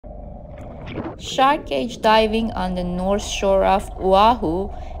Shark cage diving on the north shore of Oahu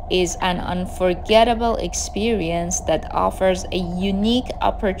is an unforgettable experience that offers a unique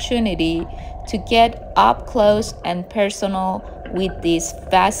opportunity to get up close and personal with these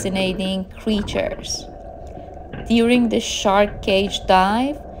fascinating creatures. During the shark cage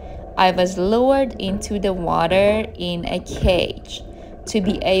dive, I was lowered into the water in a cage to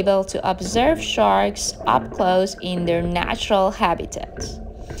be able to observe sharks up close in their natural habitat.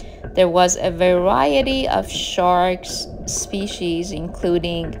 There was a variety of sharks species,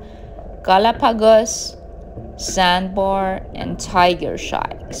 including Galapagos, sandbar, and tiger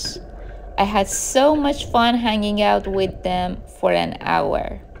sharks. I had so much fun hanging out with them for an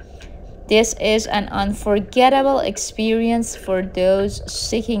hour. This is an unforgettable experience for those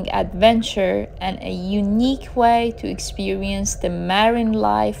seeking adventure and a unique way to experience the marine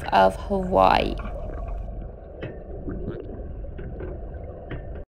life of Hawaii.